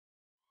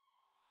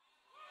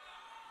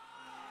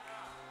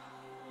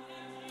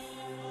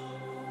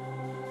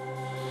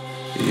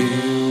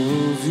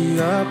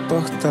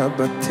porta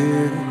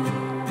bater,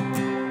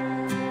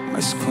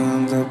 mas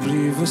quando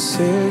abri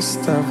você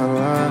estava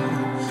lá.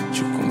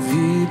 Te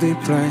convidei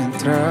pra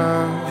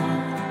entrar,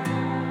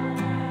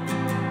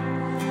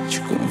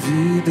 te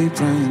convidei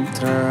pra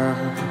entrar.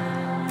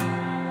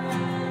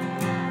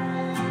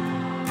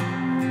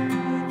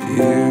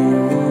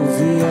 Eu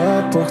ouvi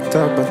a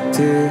porta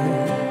bater,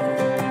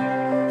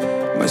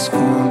 mas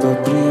quando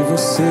abri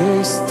você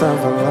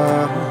estava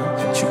lá.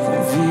 Te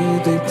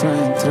convidei pra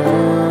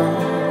entrar,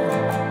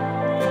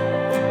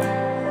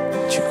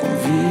 te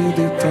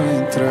convidei pra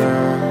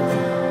entrar.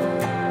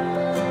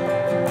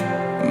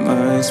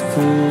 Mas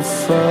por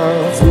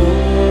favor,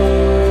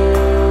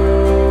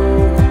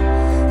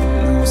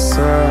 não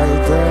sai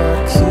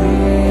daqui.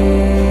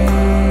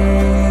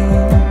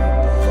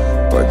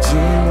 Pode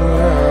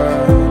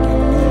morar em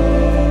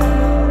mim,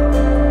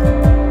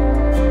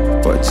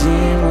 pode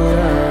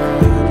morar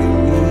em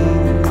mim.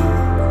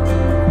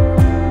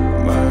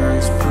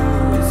 Mas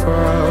por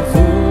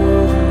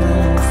favor,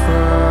 não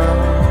vá.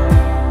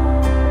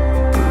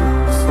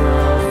 Por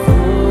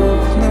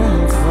favor, não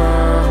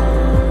vá.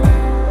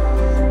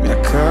 Minha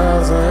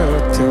casa é o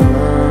teu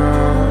lar.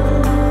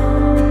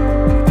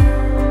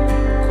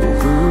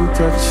 Corro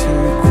pra te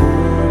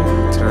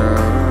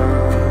encontrar.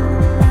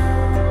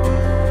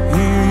 E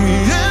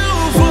eu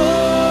vou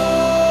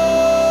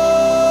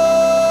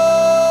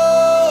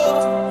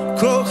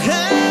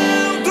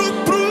correndo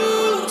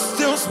pros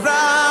teus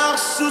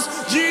braços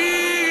de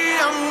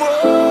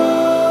amor.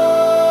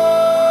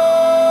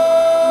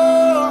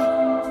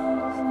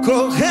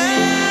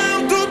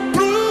 Correndo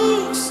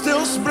pros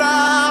teus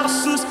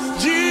braços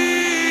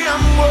de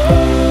amor.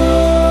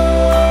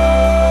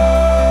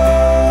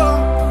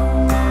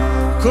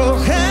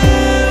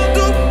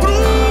 Correndo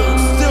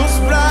pros teus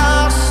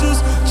braços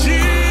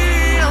de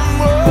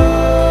amor.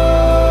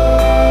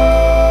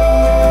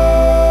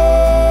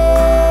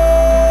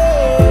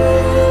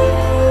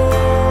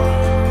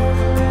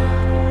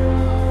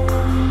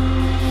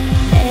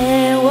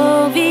 Eu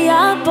ouvi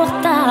a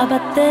porta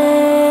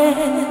bater,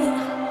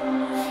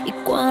 e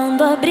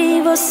quando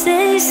abri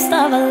você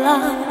estava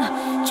lá.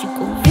 Te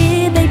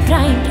convidei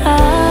pra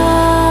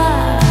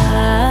entrar,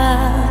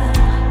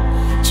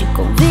 te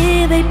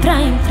convidei pra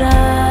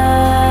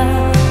entrar.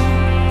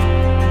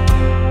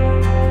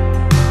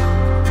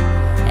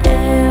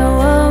 Eu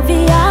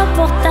ouvi a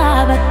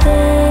porta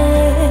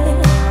bater,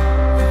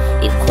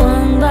 e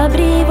quando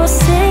abri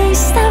você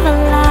estava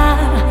lá.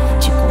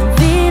 Te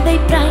convidei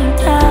pra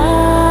entrar,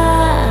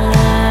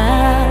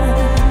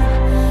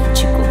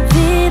 te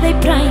convidei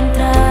pra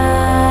entrar.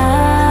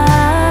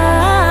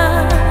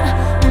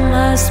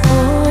 Mas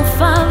por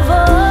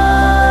favor,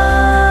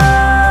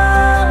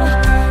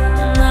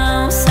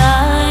 não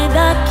sai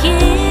daqui.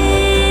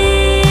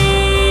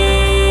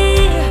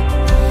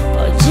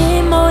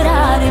 Pode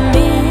morar em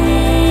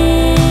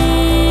mim,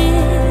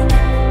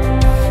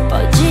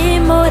 pode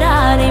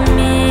morar em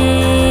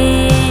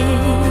mim.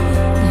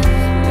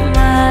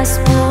 Mas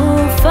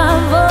por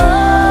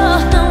favor,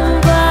 não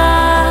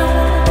vá.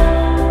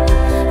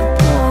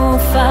 Por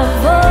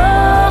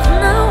favor,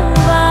 não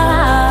vá.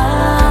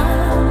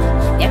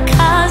 Minha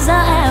casa é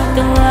o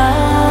teu lar.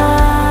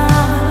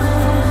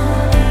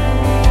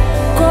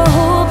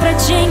 Corro pra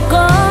te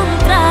encontrar.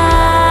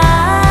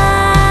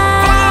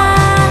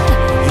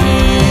 E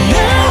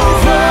eu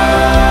vou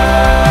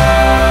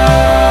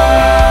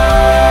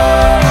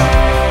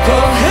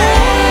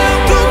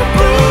correndo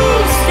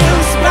pros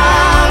teus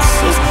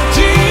braços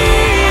de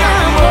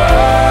amor.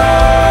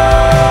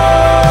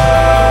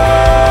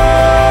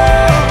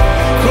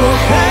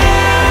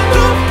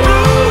 Correndo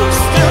pros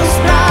teus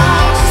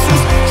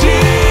braços de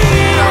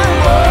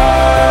amor.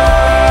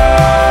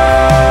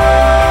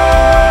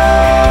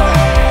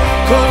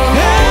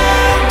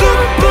 Correndo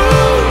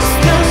pros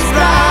teus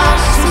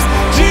braços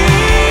de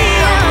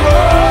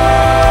amor.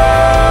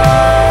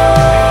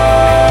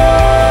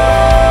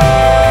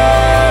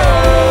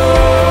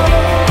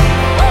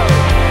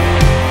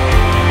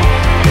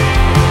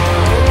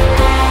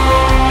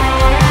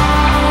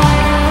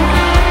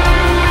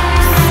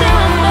 Seu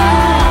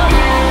amor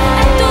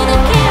é tudo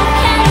que eu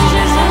quero,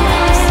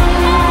 Jesus.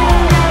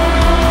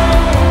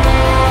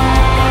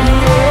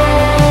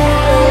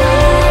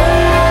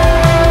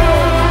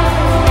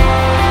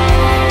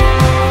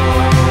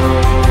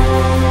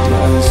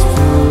 Mas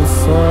por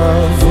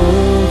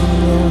favor,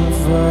 não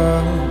vá.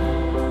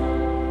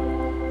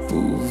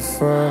 Por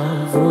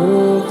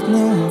favor,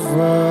 não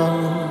vá.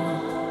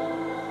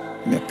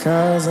 Minha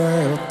casa é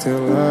o teu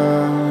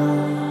lar.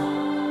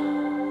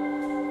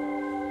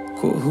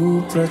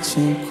 Corro pra te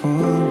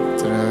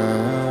encontrar.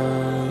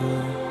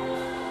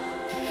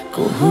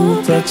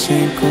 Corro pra te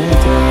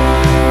encontrar.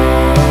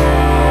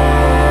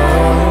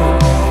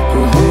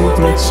 Corro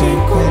pra te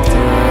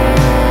encontrar.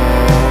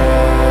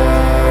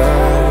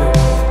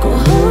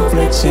 Corro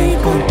pra te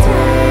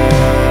encontrar.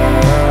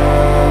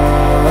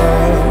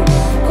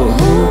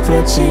 Corro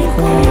pra te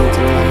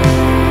encontrar.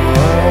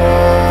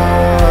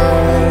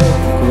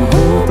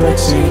 Corro pra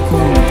te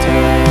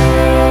encontrar.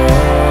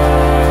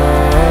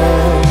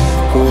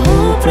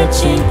 Corro pra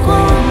te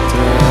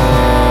encontrar.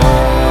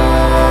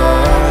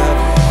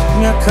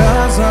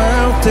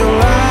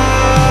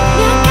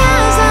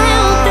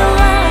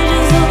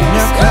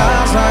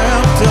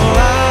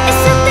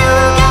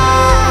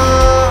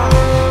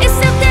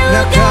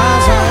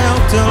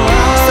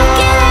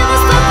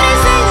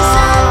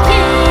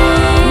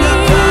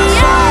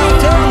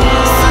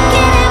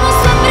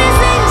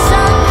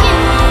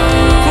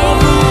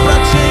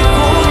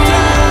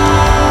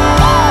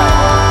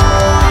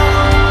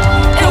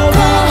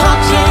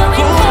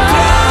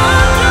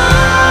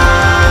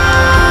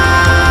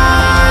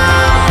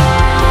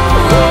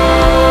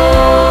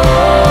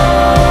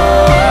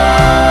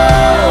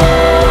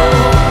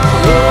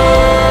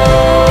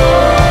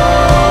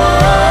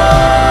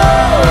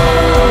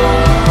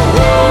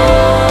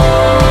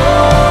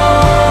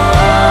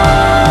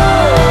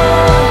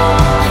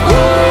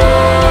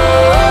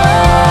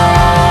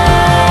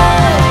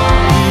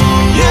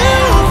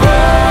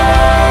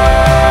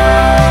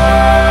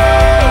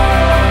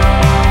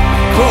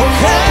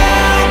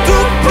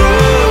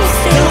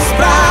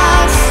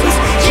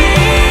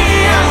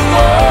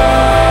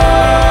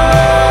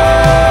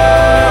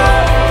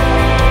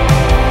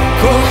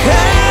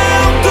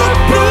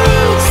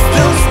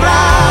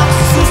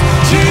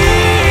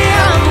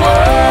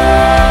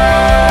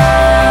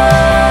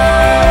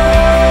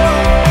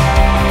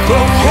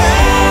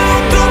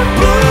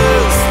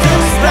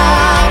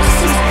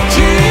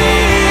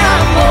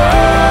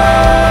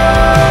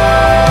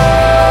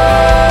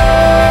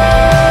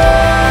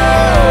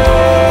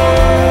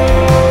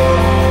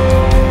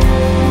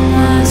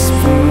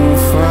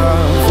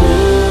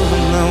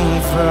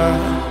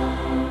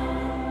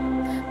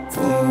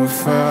 por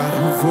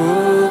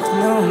favor,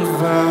 não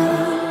vá.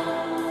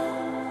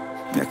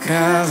 Minha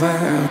casa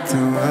é o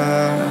teu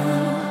lar.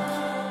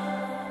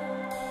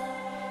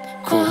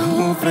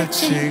 Corro pra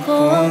te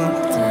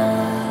encontrar,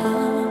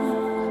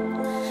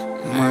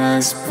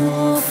 mas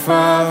por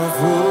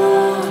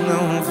favor,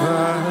 não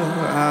vá.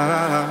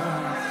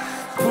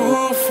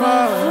 Por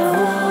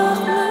favor,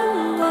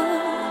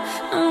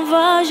 não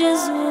vá,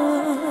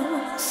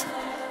 Jesus,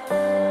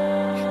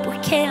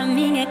 porque a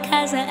minha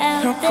casa é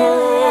o teu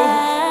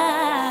lar.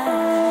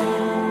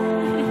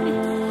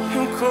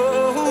 eu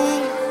corro,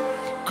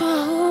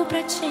 Corro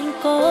pra te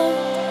encontrar.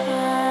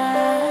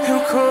 eu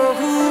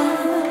corro.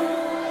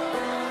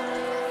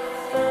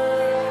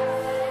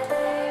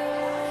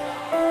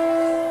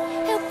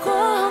 Eu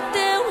corro ao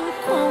teu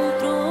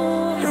encontro.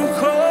 Eu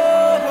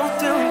corro ao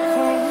teu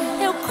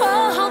encontro. Eu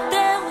corro ao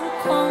teu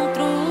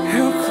encontro.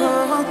 Eu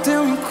corro ao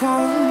teu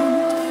encontro.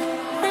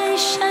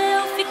 Deixa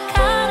eu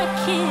ficar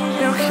aqui.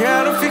 Eu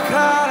quero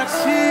ficar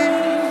aqui.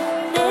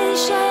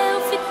 Deixa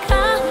eu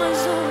ficar mais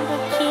um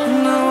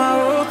pouquinho. Não há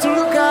outro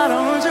lugar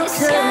onde eu Esse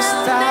quero é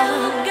estar. o meu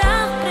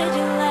lugar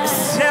predileto.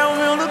 Esse é o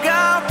meu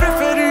lugar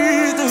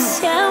preferido.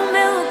 Esse é o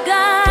meu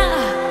lugar,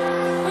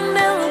 o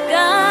meu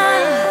lugar.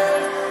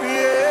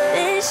 Yeah.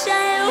 Deixa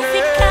eu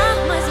ficar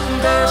mais um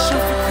Deixa eu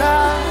pouco.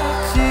 ficar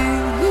aqui.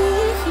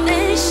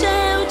 Deixa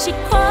eu te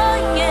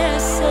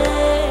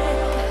conhecer.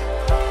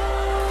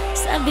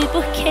 Sabe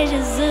por que,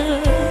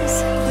 Jesus?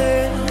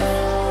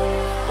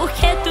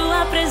 Porque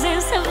tua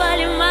presença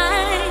vale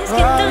mais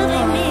que tudo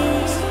em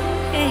mim.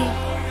 Ei.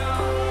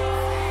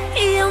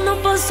 E eu não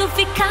posso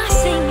ficar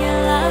sem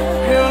ela.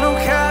 Eu não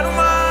quero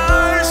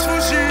mais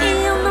fugir.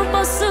 E eu não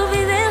posso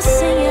viver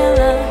sem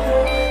ela.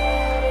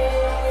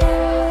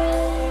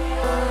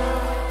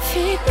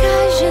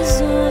 Fica,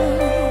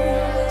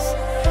 Jesus.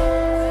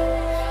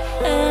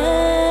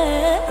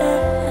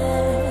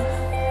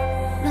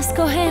 Nós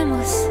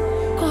corremos,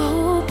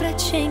 corro pra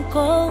te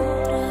encontrar.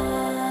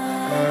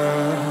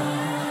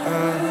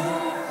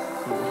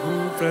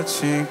 Corro pra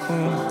te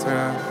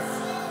encontrar.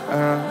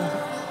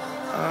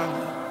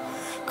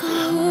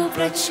 Corro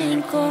pra te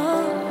encontrar.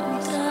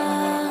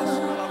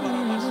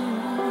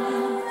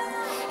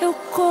 Eu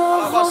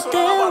corro ao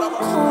teu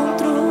encontro.